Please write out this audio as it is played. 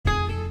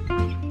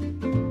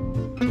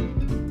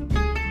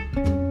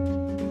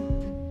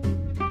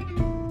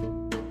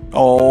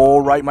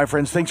All right, my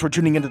friends, thanks for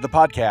tuning into the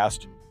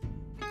podcast,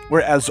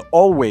 where, as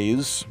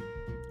always,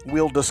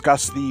 we'll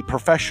discuss the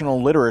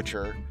professional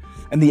literature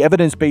and the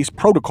evidence-based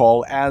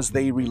protocol as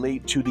they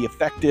relate to the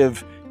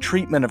effective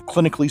treatment of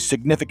clinically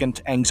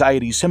significant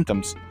anxiety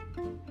symptoms.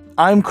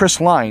 I'm Chris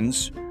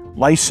Lines,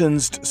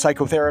 licensed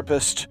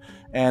psychotherapist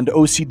and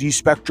OCD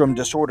spectrum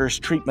disorders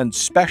treatment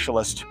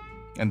specialist,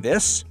 and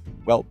this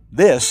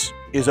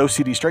is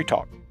OCD Straight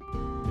Talk.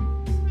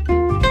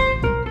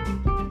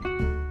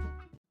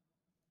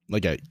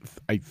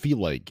 I feel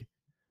like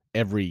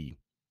every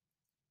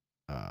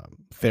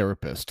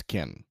therapist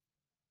can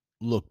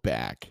look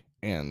back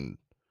and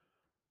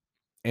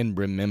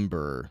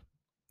remember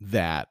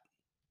that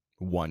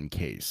one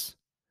case,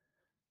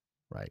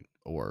 right?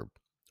 Or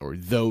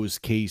those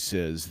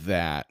cases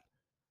that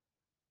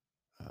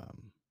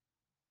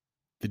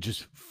that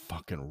just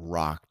fucking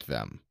rocked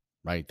them,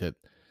 right? That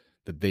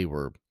they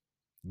were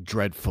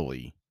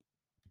dreadfully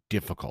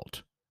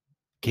difficult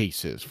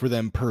cases for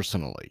them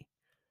personally.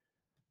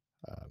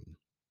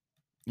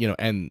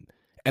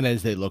 And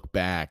as they look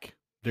back,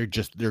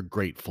 they're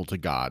grateful to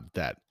God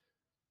that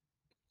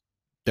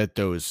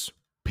those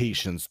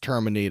patients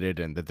terminated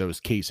and that those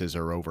cases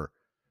are over.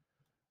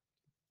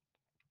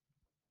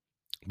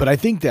 But I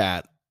think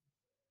that,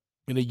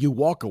 you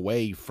walk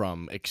away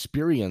from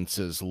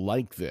experiences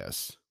like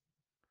this,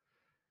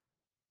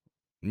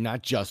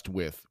 not just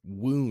with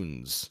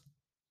wounds,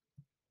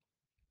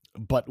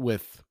 but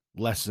with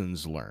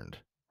lessons learned,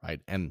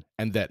 right? And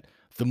that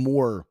the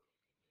more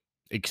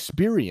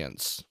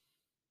experience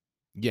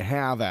you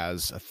have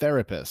as a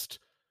therapist,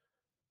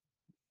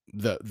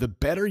 the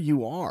better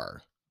you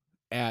are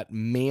at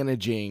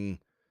managing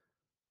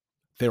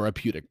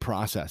therapeutic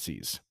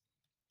processes,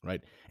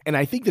 right? And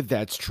I think that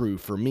that's true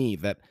for me,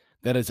 that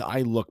as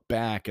I look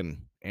back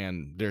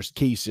and there's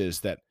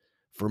cases that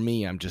for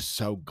me I'm just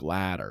so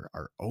glad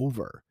are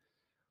over.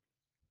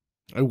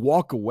 I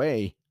walk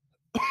away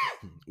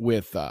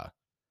with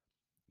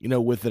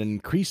with an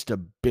increased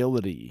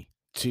ability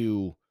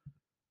to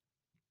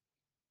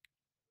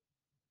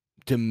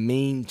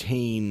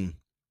maintain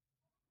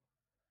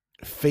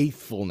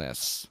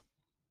faithfulness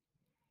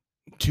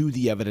to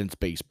the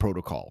evidence-based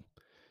protocol.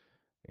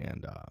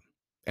 And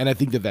I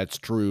think that that's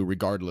true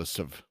regardless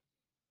of,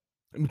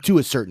 to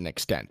a certain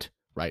extent,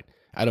 right?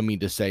 I don't mean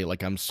to say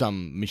like I'm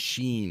some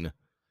machine,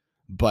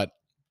 but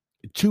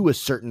to a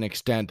certain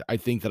extent, I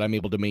think that I'm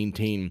able to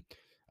maintain,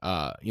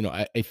 a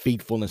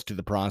faithfulness to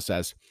the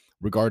process,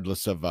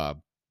 regardless of,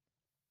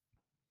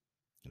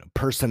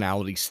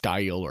 personality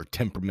style or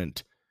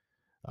temperament,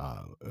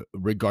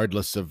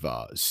 regardless of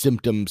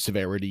symptom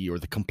severity or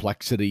the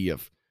complexity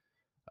of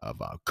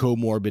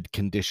comorbid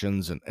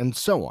conditions and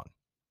so on.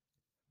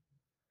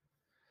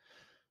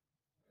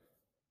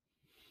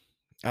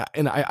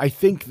 And I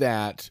think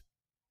that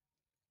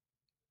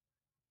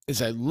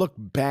as I look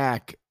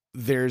back,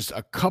 there's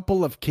a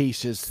couple of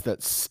cases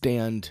that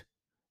stand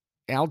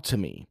out to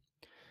me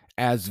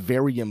as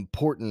very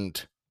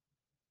important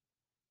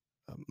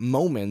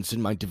moments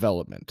in my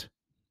development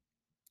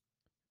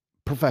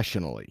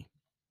professionally.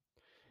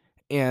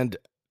 And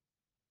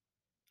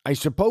I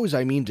suppose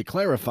I mean to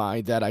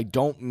clarify that I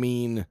don't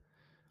mean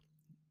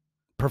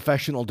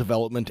professional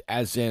development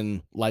as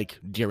in like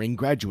during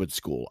graduate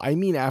school. I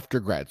mean after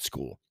grad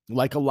school.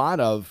 Like a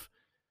lot of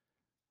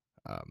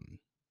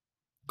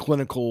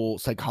clinical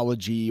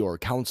psychology or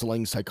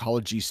counseling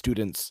psychology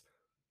students,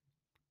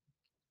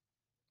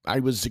 I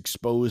was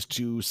exposed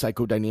to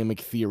psychodynamic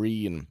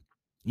theory and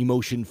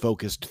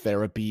emotion-focused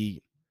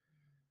therapy.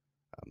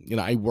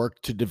 I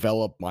worked to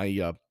develop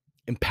my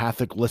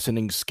empathic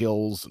listening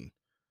skills and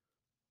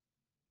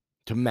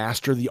to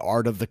master the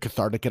art of the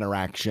cathartic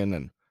interaction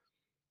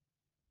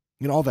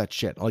and all that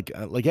shit. Like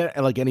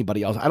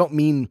anybody else. I don't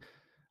mean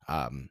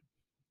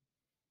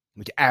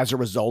like as a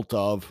result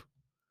of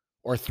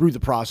or through the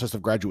process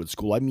of graduate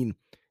school. I mean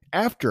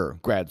after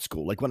grad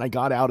school, like when I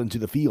got out into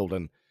the field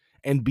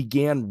and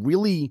began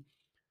really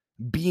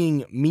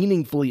being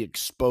meaningfully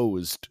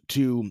exposed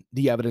to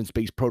the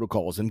evidence-based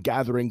protocols and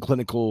gathering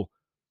clinical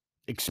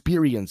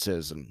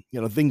experiences and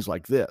things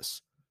like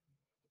this.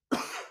 I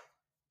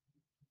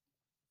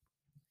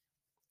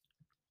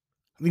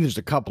think there's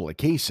a couple of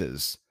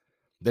cases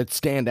that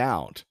stand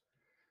out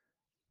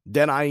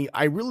that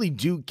I really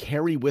do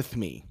carry with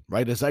me,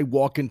 right? As I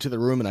walk into the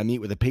room and I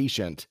meet with a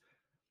patient,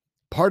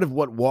 part of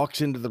what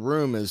walks into the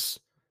room is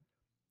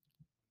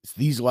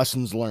these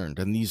lessons learned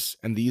and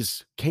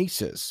these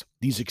cases,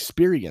 these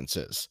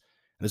experiences.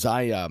 As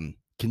I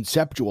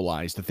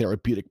conceptualize the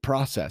therapeutic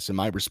process and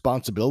my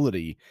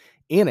responsibility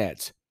in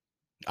it,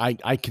 I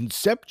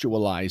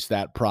conceptualize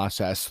that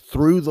process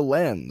through the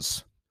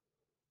lens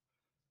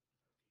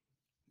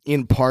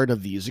in part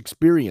of these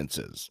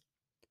experiences.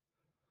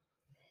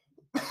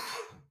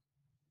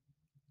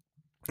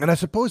 And I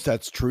suppose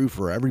that's true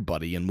for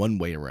everybody in one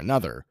way or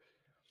another.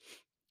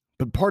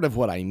 But part of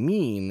what I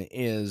mean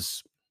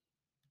is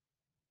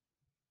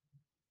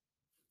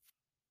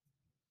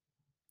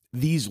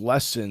these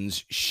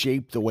lessons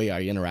shape the way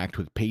I interact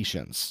with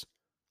patients,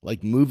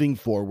 like moving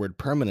forward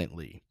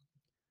permanently.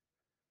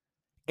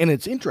 And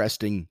it's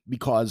interesting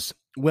because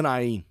when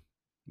I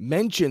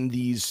mention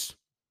these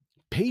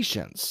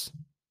patients,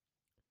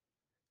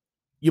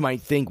 you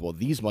might think, well,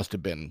 these must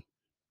have been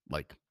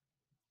like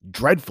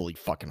dreadfully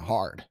fucking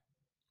hard.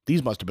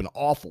 These must have been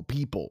awful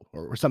people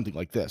or something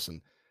like this.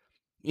 And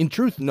in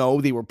truth,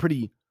 no, they were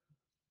pretty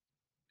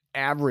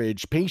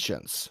average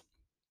patients,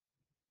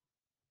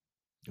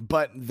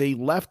 but they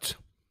left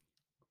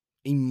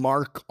a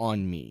mark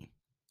on me.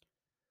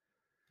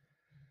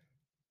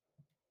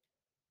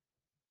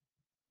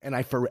 And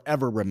I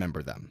forever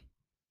remember them.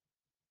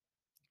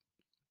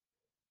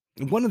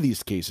 In one of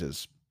these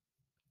cases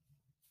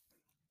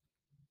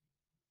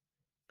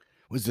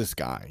was this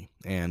guy,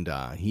 and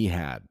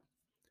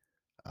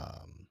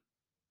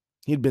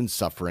he'd been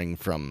suffering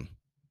from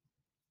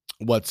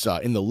what's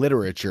in the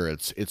literature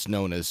it's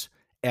known as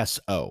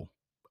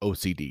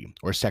OCD,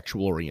 or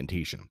sexual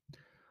orientation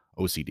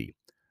OCD.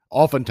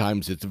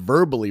 Oftentimes it's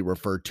verbally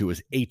referred to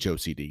as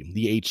HOCD,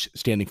 the H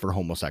standing for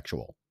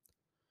homosexual.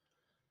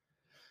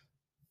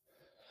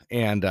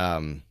 And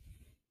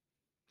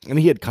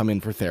he had come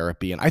in for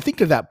therapy, and I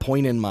think at that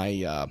point in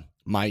my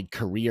my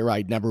career,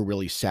 I'd never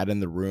really sat in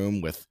the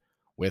room with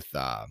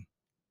I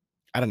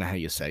don't know how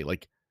you say,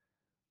 like,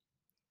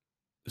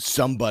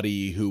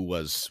 somebody who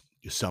was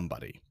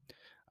somebody.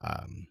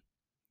 Um,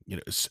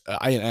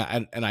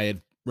 I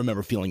had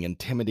remember feeling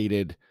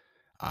intimidated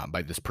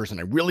by this person.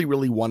 I really,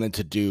 really wanted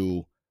to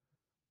do,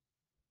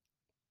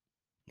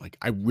 like,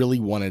 I really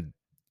wanted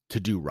to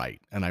do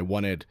right, and I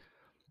wanted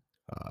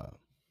uh,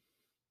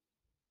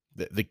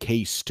 the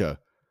case to.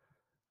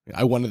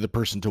 I wanted the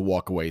person to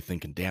walk away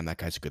thinking, "Damn, that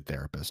guy's a good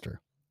therapist," or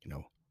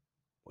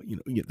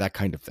that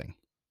kind of thing.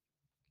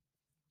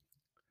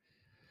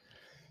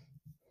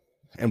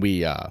 And we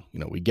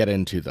get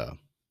into the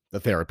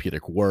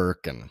therapeutic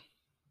work, and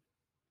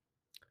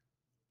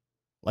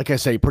like I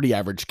say, pretty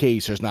average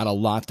case. There's not a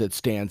lot that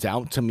stands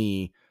out to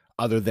me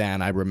other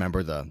than I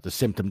remember the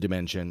symptom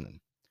dimension.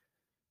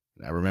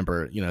 I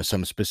remember,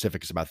 some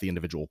specifics about the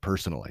individual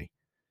personally.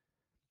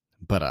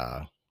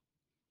 But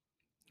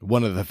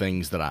one of the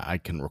things that I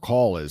can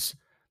recall is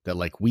that,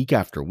 like, week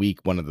after week,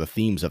 one of the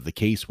themes of the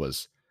case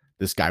was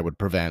this guy would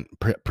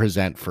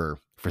present for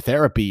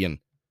therapy, and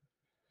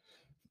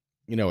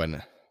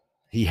and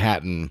he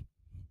hadn't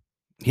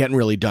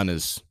really done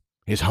his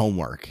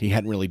homework. He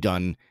hadn't really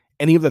done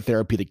any of the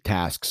therapeutic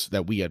tasks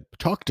that we had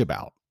talked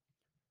about.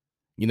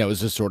 It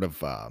was this sort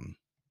of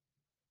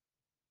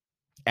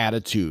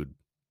attitude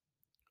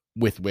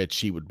with which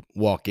he would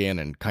walk in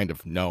and kind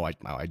of, no, I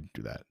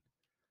do that.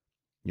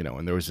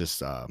 And there was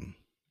this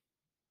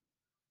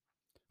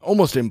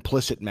almost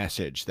implicit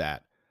message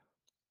that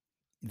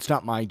it's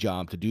not my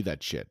job to do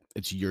that shit.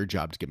 It's your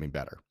job to get me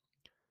better.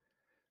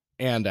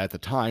 And at the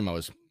time, I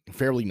was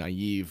fairly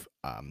naive.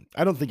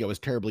 I don't think I was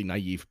terribly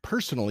naive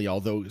personally,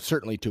 although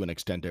certainly to an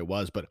extent I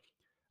was, but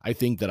I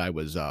think that I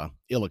was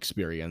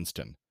ill-experienced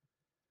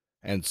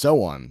and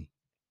so on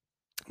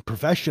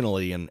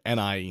professionally. And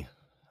I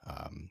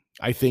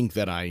think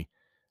that I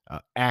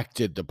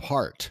acted the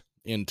part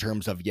in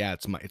terms of, yeah,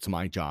 it's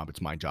my job.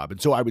 It's my job.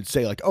 And so I would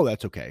say, like, oh,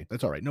 that's okay.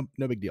 That's all right.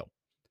 No big deal.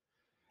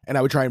 And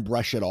I would try and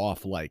brush it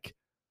off like,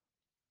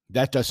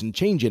 that doesn't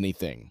change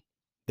anything,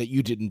 that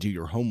you didn't do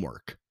your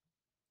homework.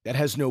 That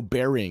has no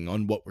bearing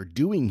on what we're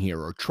doing here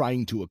or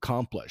trying to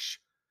accomplish.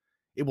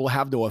 It will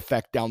have no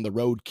effect down the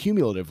road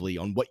cumulatively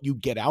on what you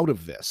get out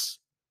of this.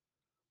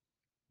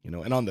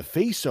 And on the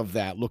face of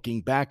that,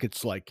 looking back,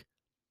 it's like,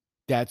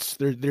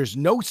 there's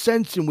no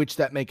sense in which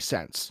that makes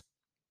sense.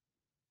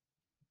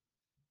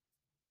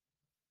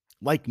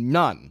 Like,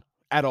 none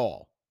at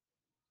all.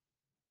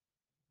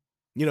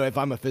 If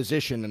I'm a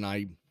physician and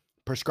I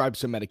prescribe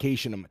some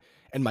medication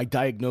and my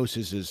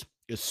diagnosis is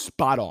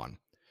spot on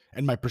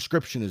and my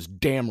prescription is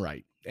damn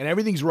right and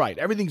everything's right,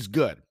 everything's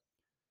good,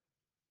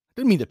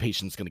 doesn't mean the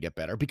patient's going to get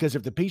better, because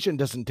if the patient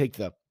doesn't take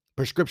the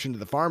prescription to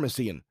the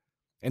pharmacy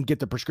and get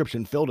the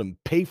prescription filled and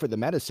pay for the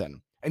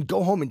medicine and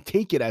go home and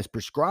take it as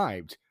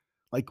prescribed,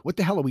 like, what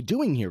the hell are we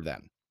doing here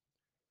then?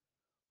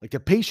 Like, the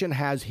patient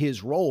has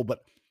his role, but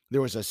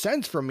there was a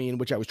sense from me in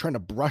which I was trying to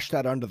brush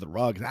that under the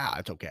rug.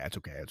 It's okay. It's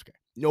okay. It's okay.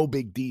 No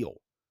big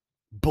deal.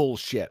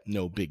 Bullshit.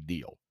 No big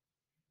deal.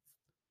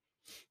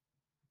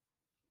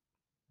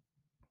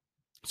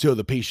 So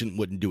the patient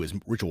wouldn't do his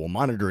ritual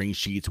monitoring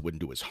sheets,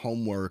 wouldn't do his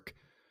homework.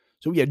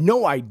 So we had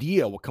no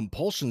idea what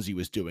compulsions he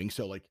was doing.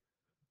 So, like,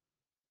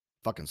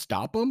 fucking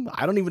stop him?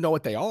 I don't even know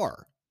what they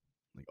are.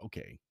 Like,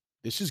 okay,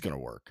 this is going to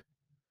work.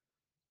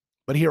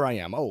 But here I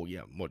am. Oh,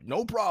 yeah,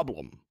 no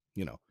problem.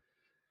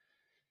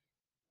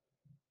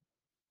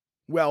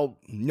 Well,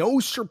 no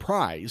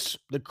surprise,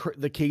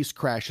 the case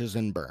crashes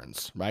and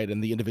burns, right?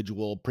 And the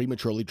individual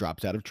prematurely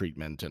drops out of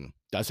treatment and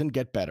doesn't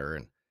get better.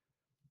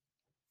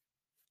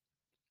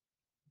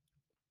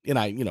 And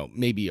I,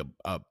 maybe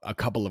a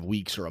couple of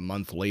weeks or a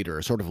month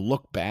later, sort of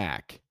look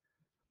back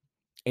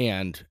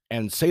and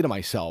say to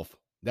myself,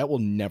 that will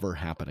never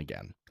happen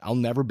again. I'll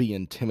never be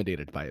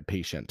intimidated by a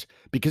patient,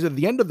 because at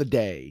the end of the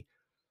day,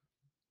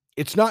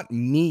 it's not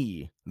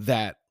me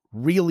that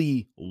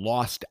really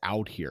lost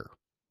out here,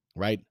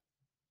 right?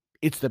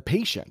 It's the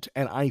patient,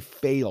 and I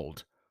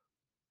failed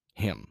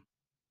him.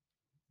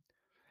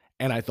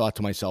 And I thought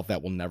to myself,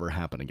 that will never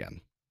happen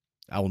again.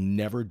 I will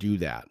never do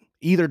that,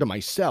 either to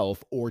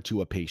myself or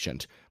to a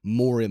patient.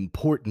 More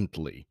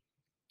importantly,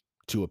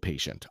 to a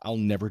patient. I'll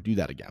never do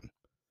that again.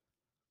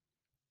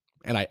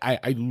 And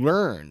I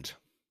learned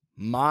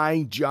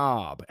my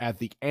job at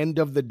the end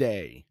of the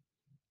day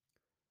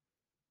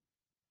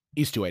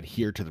is to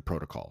adhere to the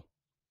protocol,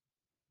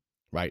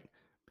 right?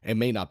 It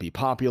may not be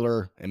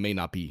popular, it may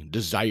not be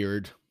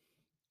desired,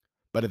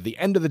 but at the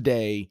end of the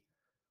day,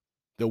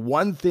 the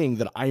one thing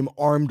that I'm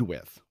armed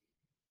with,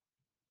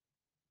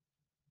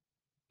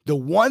 the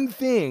one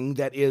thing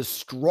that is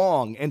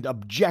strong and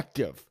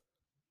objective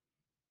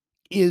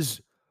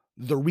is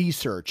the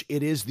research,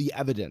 it is the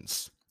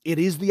evidence, it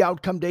is the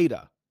outcome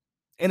data,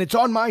 and it's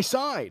on my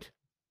side.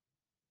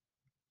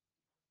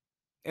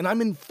 And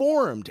I'm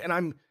informed, and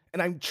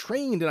I'm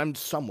trained, and I'm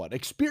somewhat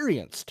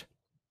experienced.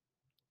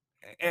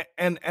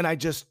 And I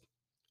just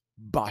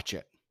botch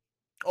it.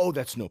 Oh,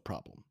 that's no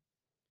problem.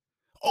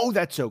 Oh,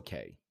 that's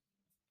okay.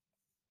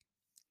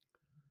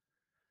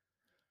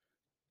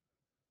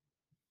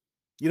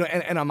 You know,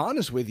 and I'm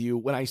honest with you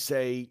when I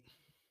say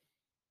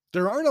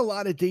there aren't a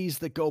lot of days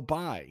that go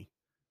by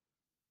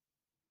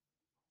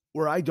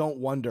where I don't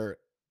wonder,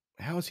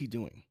 how is he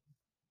doing?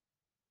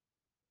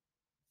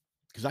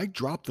 Because I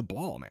dropped the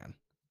ball, man.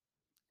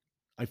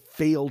 I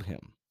failed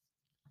him.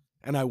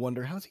 And I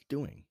wonder, how's he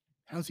doing?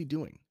 How's he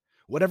doing?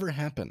 Whatever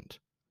happened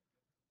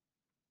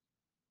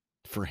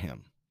for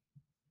him?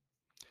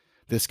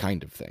 This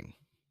kind of thing.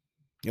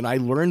 And I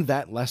learned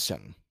that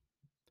lesson.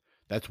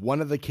 That's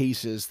one of the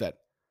cases that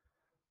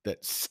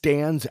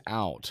stands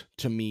out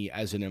to me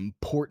as an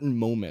important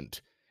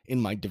moment in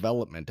my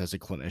development as a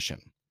clinician,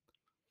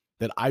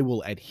 that I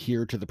will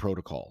adhere to the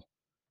protocol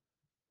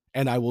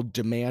and I will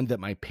demand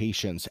that my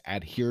patients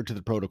adhere to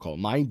the protocol.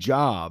 My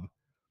job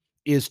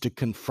is to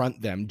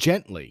confront them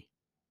gently,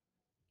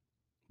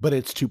 but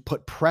it's to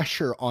put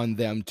pressure on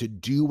them to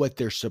do what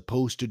they're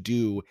supposed to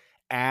do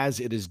as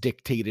it is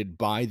dictated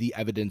by the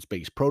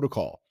evidence-based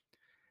protocol.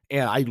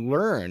 And I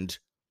learned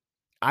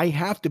I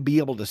have to be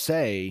able to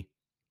say,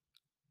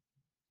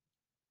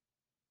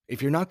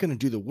 if you're not going to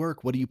do the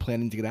work, what are you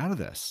planning to get out of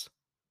this?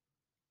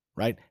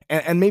 Right?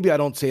 And maybe I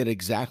don't say it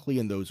exactly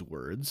in those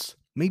words.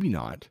 Maybe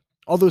not.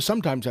 Although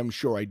sometimes I'm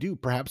sure I do.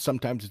 Perhaps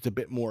sometimes it's a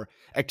bit more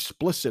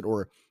explicit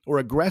or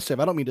aggressive.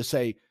 I don't mean to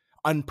say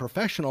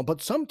unprofessional,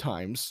 but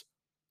sometimes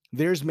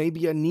there's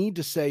maybe a need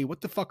to say,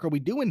 what the fuck are we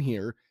doing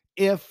here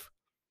if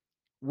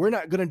we're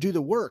not going to do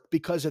the work?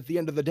 Because at the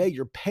end of the day,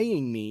 you're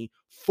paying me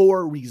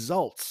for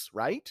results,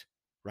 right?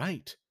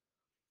 Right.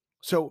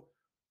 So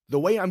the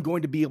way I'm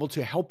going to be able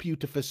to help you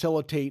to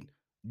facilitate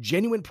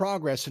genuine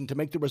progress and to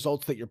make the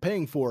results that you're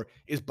paying for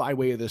is by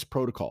way of this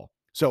protocol.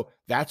 So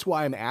that's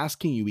why I'm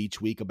asking you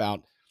each week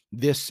about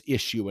this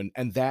issue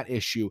and that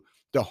issue.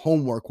 The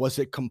homework, was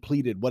it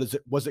completed?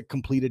 Was it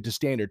completed to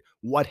standard?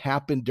 What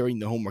happened during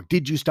the homework?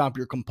 Did you stop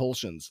your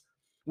compulsions?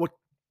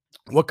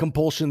 What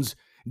compulsions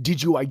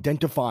did you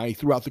identify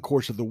throughout the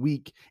course of the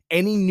week?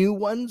 Any new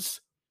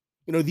ones?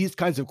 You know, these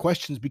kinds of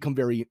questions become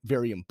very,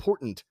 very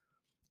important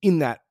in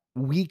that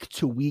week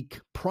to week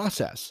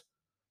process.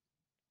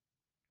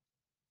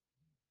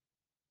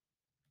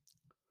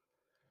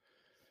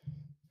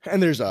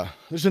 And there's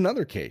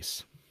another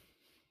case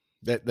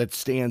that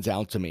stands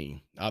out to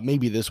me.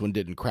 Maybe this one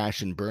didn't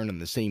crash and burn in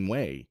the same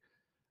way,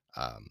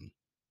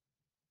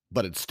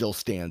 but it still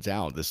stands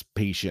out. This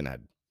patient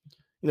had,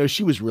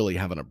 she was really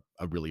having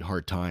a really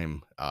hard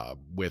time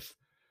with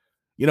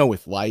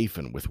life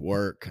and with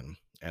work,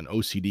 and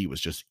OCD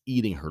was just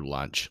eating her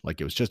lunch. Like,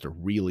 it was just a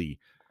really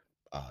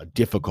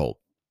difficult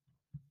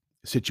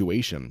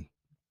situation.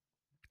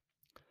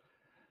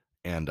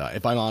 And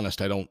if I'm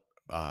honest, I don't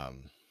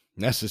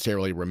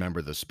necessarily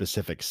remember the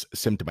specifics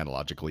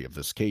symptomatologically of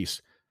this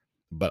case,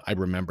 but I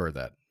remember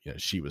that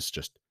she was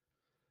just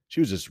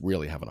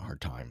really having a hard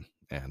time,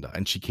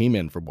 and she came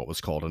in for what was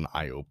called an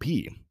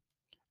IOP.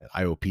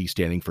 IOP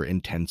standing for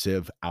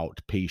Intensive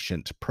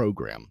Outpatient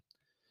Program.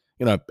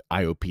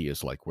 IOP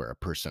is like where a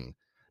person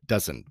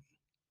doesn't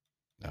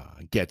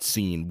get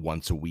seen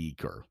once a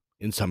week, or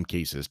in some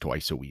cases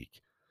twice a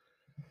week,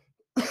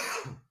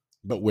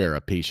 but where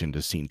a patient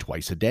is seen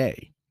twice a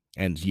day.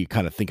 And you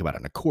kind of think about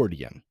an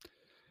accordion,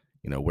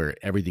 where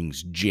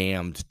everything's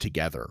jammed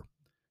together.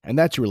 And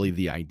that's really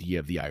the idea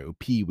of the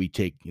IOP. We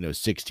take,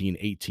 16,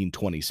 18,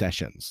 20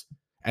 sessions.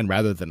 And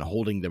rather than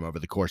holding them over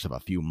the course of a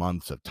few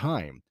months of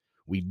time,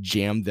 we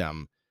jam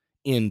them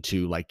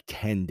into like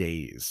 10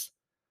 days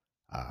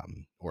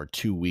or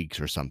 2 weeks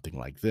or something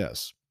like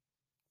this.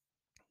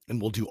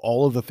 And we'll do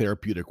all of the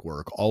therapeutic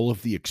work, all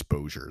of the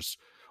exposures,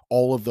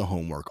 all of the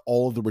homework,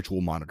 all of the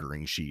ritual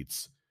monitoring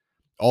sheets,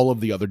 all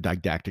of the other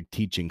didactic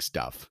teaching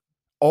stuff.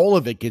 All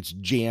of it gets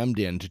jammed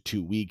into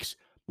 2 weeks.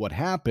 What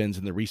happens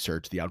in the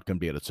research, the outcome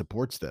data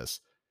supports this,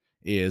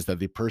 is that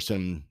the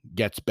person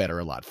gets better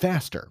a lot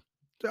faster.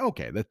 So,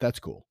 okay, that's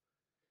cool.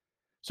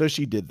 So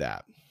she did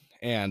that.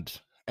 And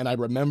I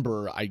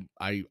remember I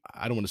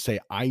don't want to say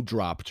I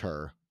dropped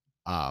her,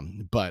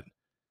 but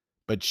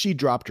but she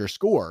dropped her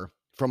score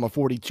from a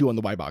 42 on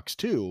the Y-Box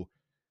 2,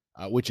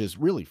 which is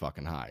really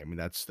fucking high. I mean,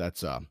 that's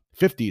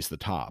 50 is the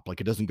top. Like,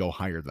 it doesn't go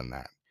higher than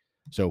that.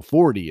 So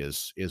 40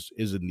 is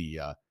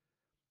in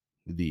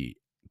the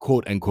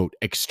quote unquote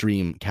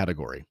extreme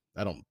category.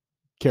 I don't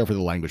care for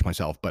the language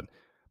myself, but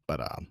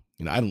I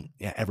don't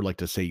ever like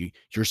to say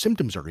your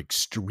symptoms are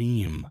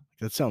extreme.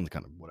 That sounds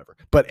kind of whatever.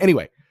 But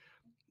anyway,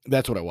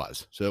 that's what it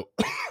was. So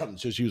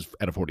so she was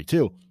at a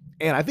 42,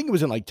 and I think it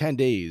was in like 10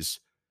 days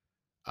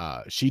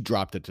she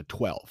dropped it to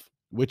 12,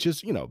 which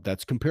is,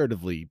 that's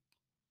comparatively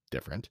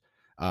different.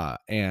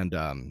 And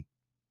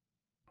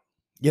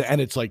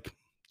it's like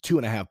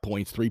 2.5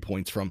 points, 3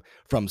 points from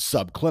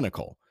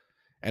subclinical.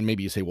 And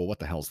maybe you say, well, what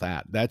the hell's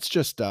that? That's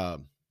just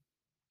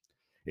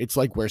it's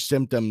like where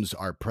symptoms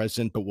are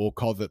present, but we'll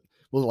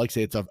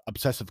say it's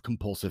obsessive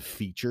compulsive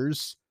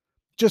features,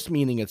 just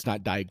meaning it's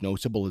not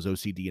diagnosable as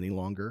OCD any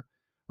longer,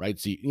 right?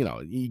 So,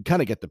 you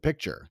kind of get the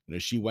picture.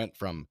 She went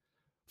from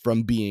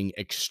being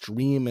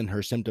extreme in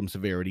her symptom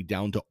severity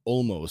down to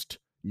almost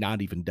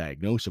not even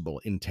diagnosable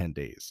in 10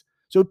 days.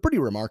 So pretty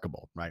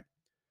remarkable, right?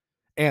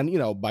 And,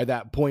 by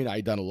that point,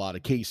 I'd done a lot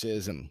of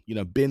cases and,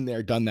 been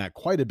there, done that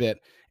quite a bit,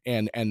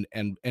 and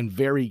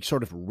very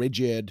sort of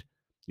rigid,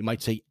 you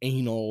might say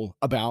anal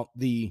about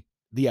the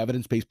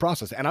evidence-based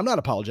process. And I'm not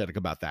apologetic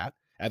about that.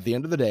 At the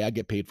end of the day, I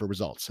get paid for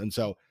results. And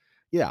so,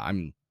 yeah,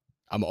 I'm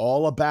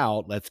all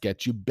about, let's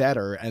get you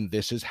better. And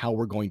this is how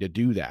we're going to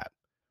do that.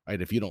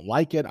 Right. If you don't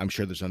like it, I'm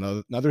sure there's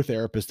another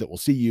therapist that will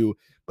see you.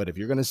 But if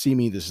you're going to see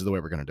me, this is the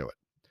way we're going to do it.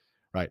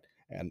 Right.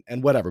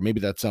 And whatever, maybe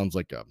that sounds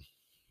like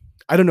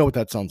I don't know what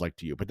that sounds like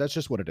to you, but that's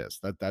just what it is.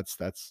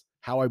 That's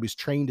how I was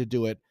trained to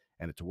do it,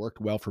 and it's worked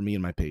well for me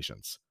and my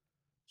patients.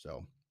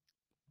 So,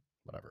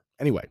 whatever.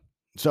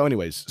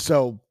 Anyways,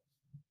 so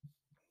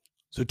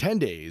 10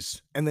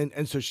 days,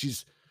 and so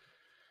she's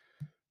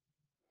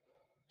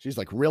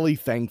like really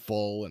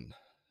thankful,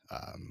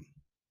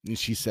 and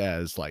she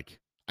says, like,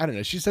 I don't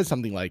know, she says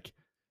something like,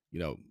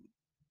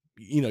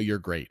 you're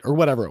great, or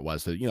whatever it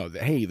was, that,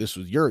 hey, this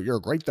was you're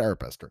a great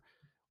therapist, or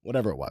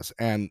whatever it was.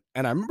 And I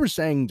remember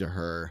saying to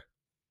her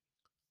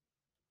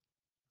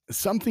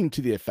something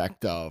to the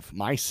effect of,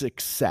 my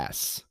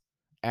success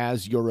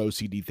as your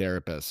OCD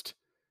therapist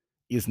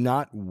is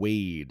not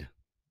weighed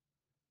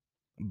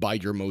by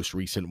your most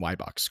recent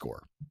Y-Box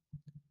score.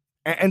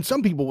 And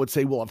some people would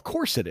say, well, of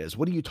course it is.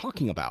 What are you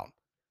talking about?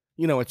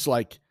 It's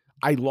like,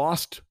 I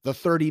lost the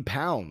 30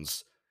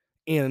 pounds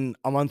in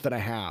a month and a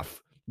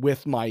half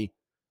with my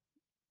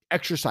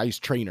exercise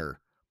trainer.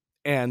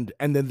 And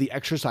then the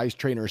exercise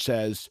trainer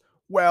says,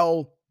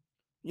 well,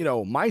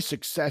 my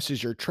success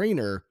as your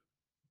trainer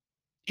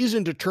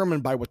isn't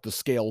determined by what the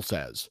scale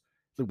says.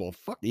 Like, well,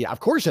 fuck yeah, of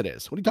course it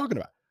is. What are you talking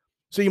about?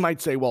 So you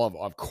might say, well,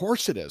 of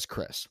course it is,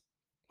 Chris.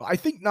 Well, I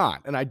think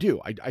not. And I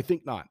do. I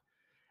think not.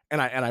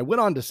 And I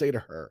went on to say to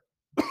her,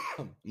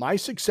 my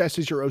success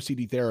as your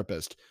OCD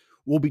therapist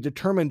will be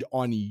determined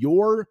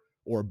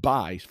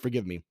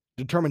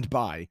determined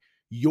by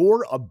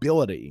your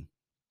ability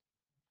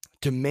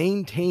to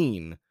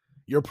maintain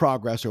your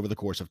progress over the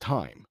course of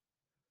time.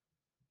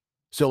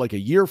 So like a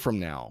year from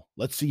now,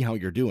 let's see how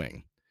you're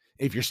doing.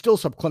 If you're still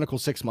subclinical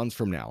 6 months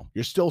from now,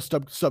 you're still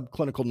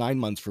subclinical 9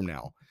 months from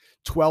now,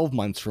 12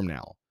 months from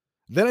now,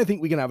 then I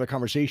think we can have a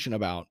conversation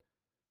about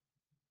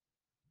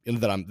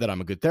that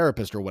I'm a good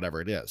therapist, or whatever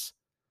it is.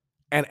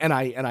 And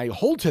I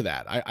hold to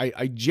that.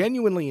 I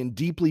genuinely and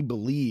deeply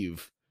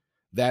believe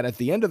that at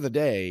the end of the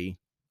day,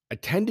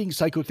 attending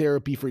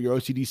psychotherapy for your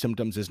OCD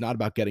symptoms is not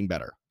about getting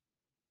better.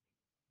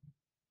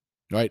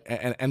 Right.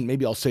 And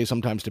maybe I'll say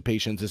sometimes to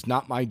patients, it's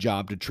not my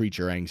job to treat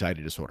your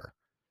anxiety disorder,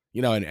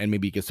 and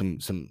maybe get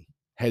some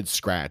heads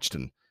scratched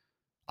and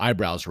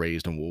eyebrows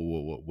raised. And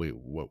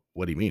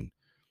what do you mean?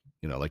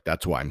 Like,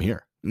 that's why I'm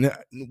here.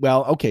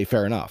 Well, okay,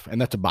 fair enough. And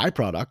that's a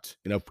byproduct.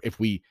 If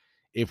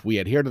we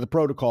adhere to the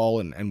protocol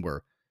and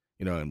we're,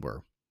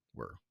 we're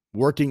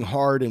working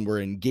hard and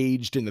we're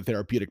engaged in the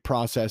therapeutic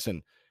process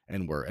and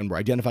we're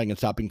identifying and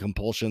stopping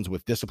compulsions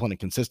with discipline and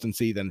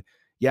consistency, then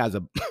yeah, as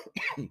a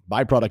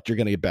byproduct, you're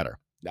going to get better.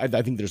 I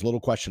think there's little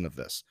question of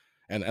this,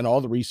 and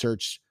all the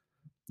research,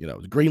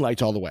 green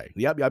lights all the way.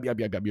 Yep. You're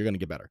going to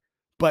get better,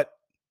 but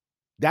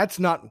that's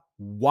not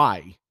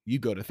why you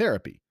go to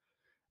therapy.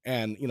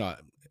 And,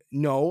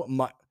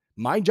 no,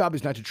 my job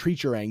is not to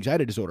treat your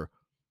anxiety disorder.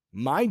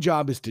 My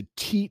job is to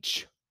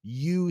teach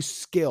you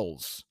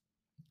skills,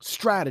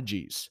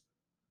 strategies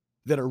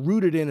that are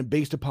rooted in and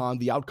based upon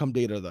the outcome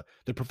data,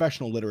 the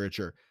professional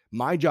literature.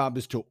 My job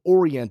is to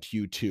orient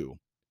you to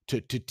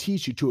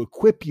teach you, to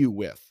equip you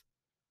with,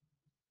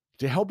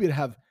 to help you to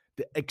have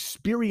the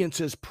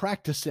experiences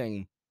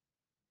practicing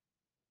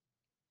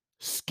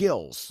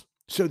skills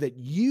so that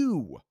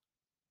you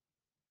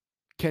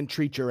can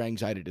treat your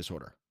anxiety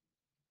disorder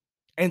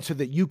and so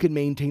that you can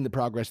maintain the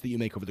progress that you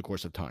make over the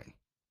course of time.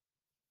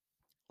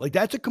 Like,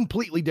 that's a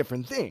completely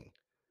different thing.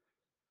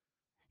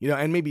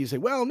 And maybe you say,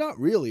 well, not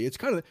really. It's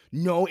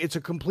no, it's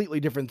a completely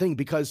different thing,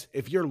 because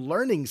if you're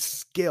learning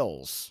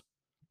skills,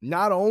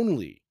 not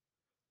only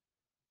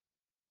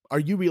Are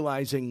you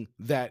realizing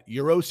that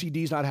your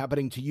OCD is not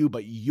happening to you,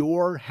 but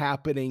you're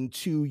happening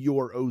to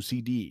your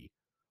OCD,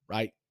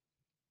 right?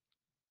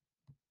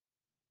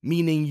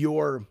 Meaning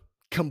you're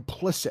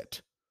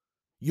complicit,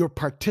 you're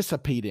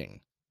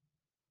participating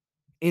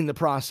in the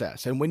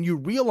process. And when you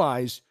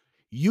realize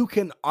you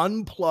can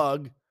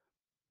unplug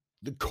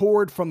the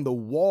cord from the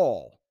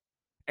wall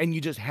and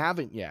you just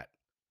haven't yet,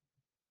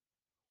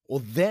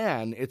 well,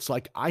 then it's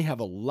like, I have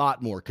a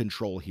lot more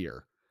control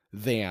here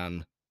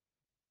than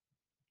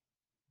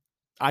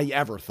I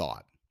ever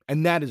thought.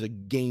 And that is a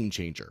game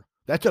changer.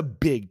 That's a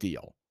big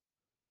deal.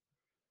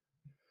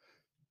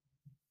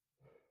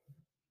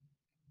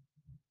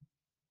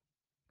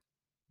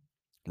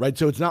 Right?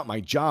 So it's not my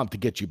job to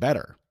get you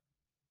better.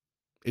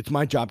 It's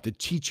my job to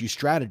teach you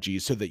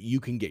strategies so that you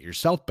can get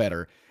yourself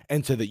better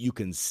and so that you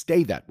can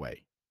stay that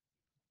way.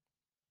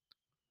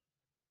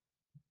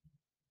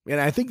 And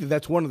I think that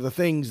that's one of the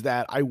things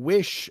that I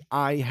wish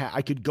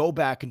I could go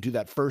back and do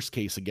that first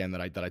case again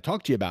that I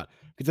talked to you about,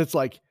 because it's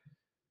like,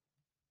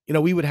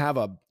 we would have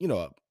an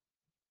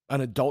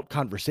adult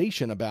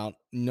conversation about,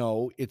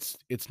 no, it's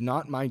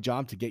not my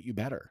job to get you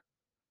better.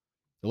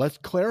 Let's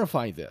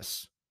clarify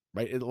this,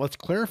 right? Let's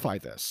clarify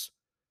this,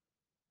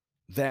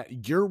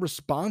 that you're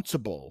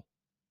responsible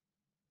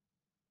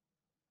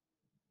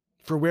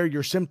for where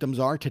your symptoms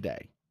are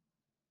today.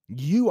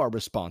 You are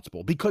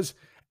responsible, because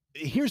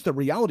here's the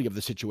reality of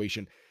the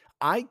situation.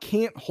 I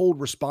can't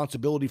hold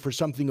responsibility for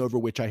something over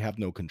which I have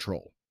no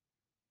control.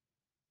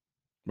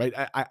 Right?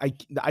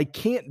 I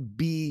can't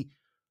be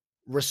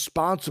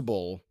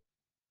responsible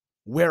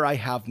where I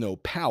have no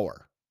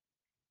power.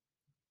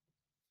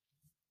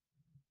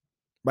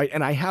 Right?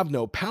 And I have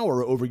no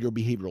power over your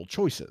behavioral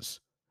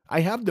choices. I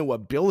have no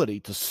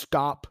ability to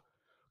stop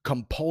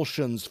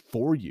compulsions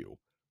for you.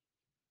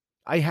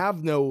 I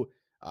have no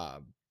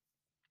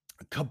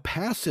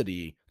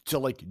capacity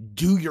to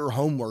do your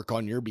homework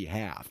on your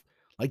behalf.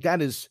 Like,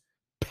 that is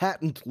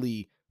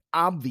patently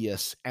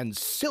obvious and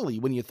silly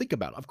when you think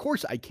about it. Of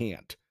course I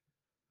can't.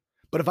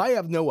 But if I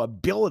have no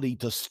ability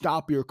to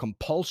stop your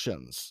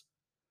compulsions,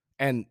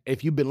 and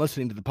if you've been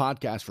listening to the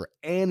podcast for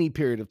any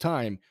period of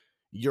time,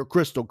 you're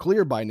crystal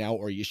clear by now,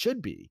 or you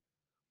should be,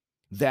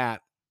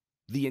 that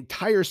the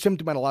entire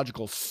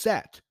symptomatological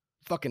set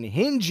fucking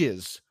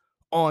hinges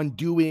on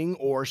doing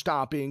or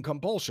stopping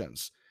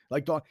compulsions.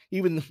 Like,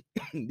 even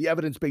the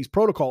evidence-based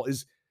protocol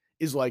is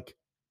like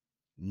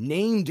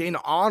named in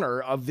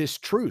honor of this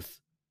truth: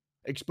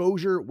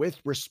 exposure with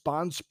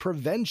response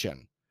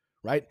prevention,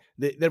 right?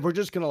 That we're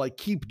just going to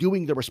keep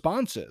doing the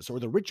responses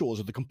or the rituals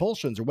or the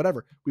compulsions or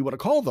whatever we want to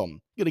call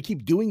them. You're going to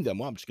keep doing them.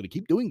 Well, I'm just going to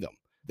keep doing them.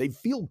 They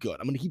feel good.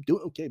 I'm going to keep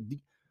doing. Okay.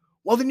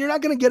 Well, then you're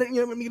not going to get it.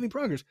 You're not going to make any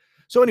progress.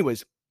 So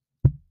anyways,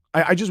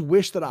 I just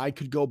wish that I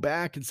could go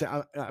back and say,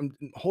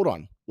 hold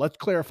on, let's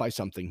clarify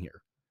something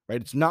here,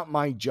 right? It's not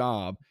my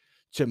job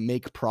to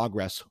make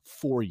progress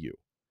for you.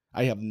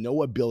 I have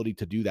no ability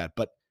to do that.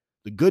 But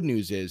the good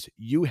news is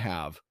you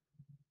have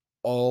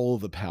all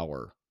the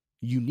power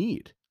you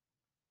need,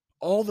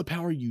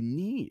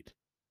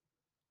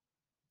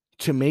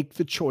 to make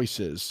the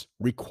choices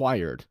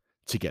required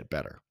to get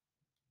better,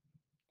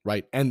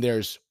 right? And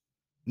there's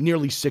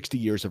nearly 60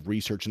 years of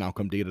research and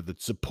outcome data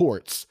that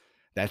supports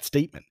that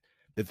statement,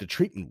 that the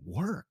treatment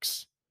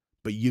works,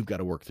 but you've got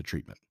to work the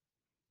treatment,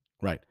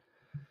 right?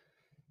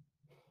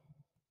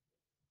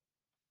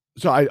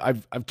 So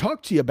I've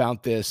talked to you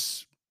about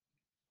this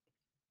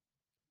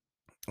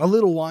a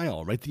little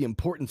while, right? The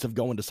importance of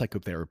going to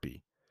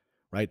psychotherapy,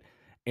 right?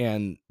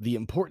 And the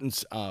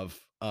importance of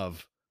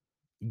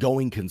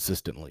going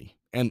consistently,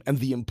 and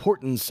the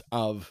importance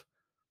of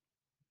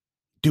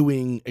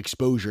doing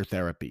exposure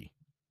therapy,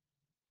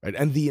 right?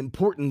 And the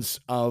importance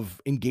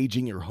of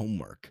engaging your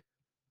homework,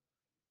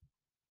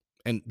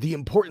 and the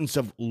importance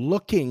of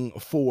looking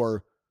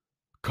for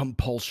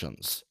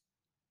compulsions.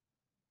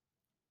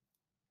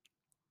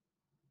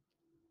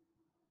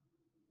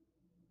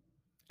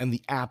 And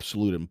the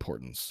absolute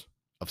importance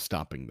of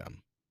stopping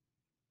them.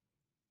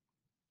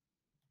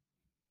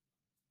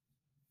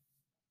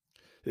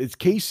 It's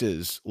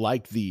cases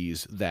like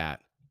these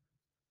that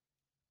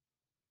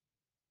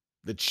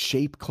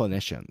shape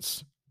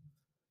clinicians.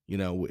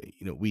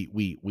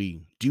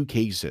 We do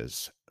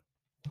cases,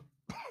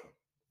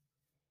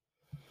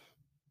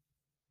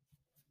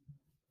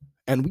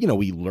 and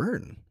we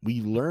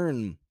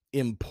learn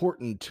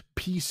important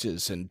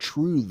pieces and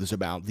truths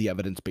about the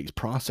evidence-based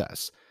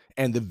process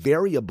and the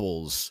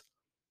variables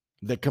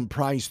that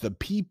comprise the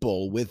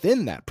people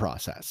within that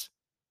process.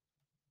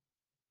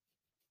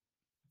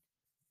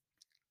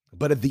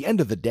 But at the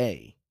end of the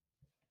day,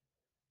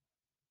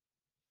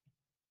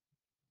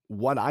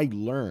 what I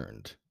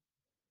learned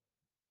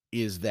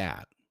is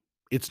that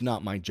it's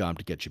not my job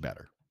to get you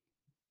better,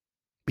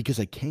 because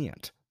I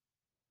can't.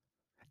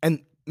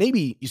 And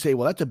maybe you say,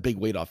 well, that's a big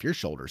weight off your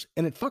shoulders.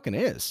 And it fucking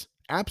is.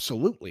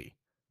 Absolutely.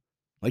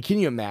 Like, can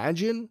you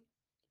imagine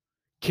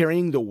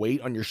carrying the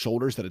weight on your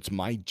shoulders that it's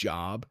my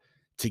job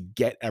to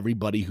get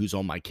everybody who's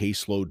on my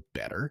caseload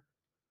better?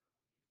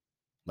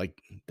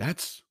 Like,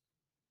 that's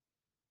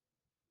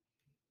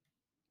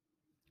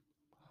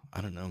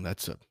I don't know,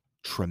 that's a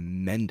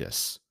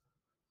tremendous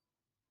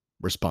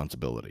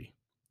responsibility.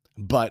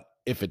 But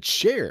if it's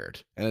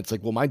shared and it's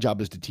like, well, my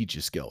job is to teach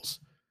you skills,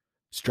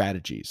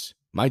 strategies.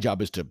 My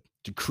job is to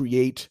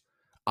create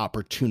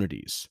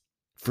opportunities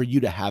for you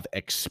to have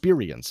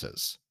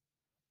experiences.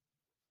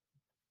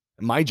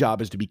 My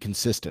job is to be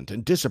consistent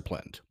and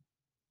disciplined,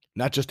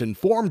 not just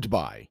informed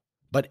by,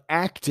 but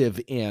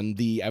active in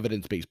the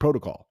evidence-based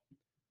protocol.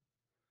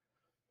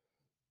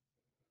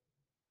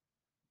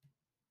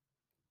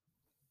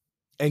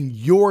 And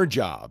your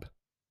job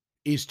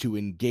is to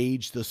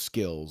engage the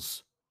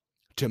skills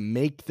to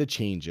make the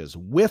changes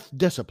with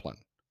discipline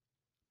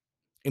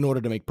in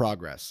order to make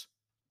progress.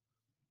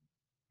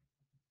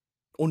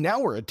 Well, now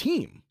we're a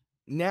team.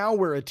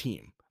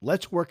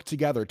 Let's work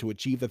together to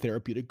achieve the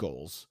therapeutic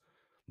goals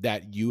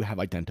that you have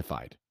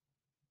identified.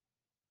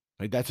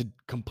 Right? That's a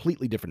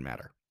completely different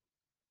matter.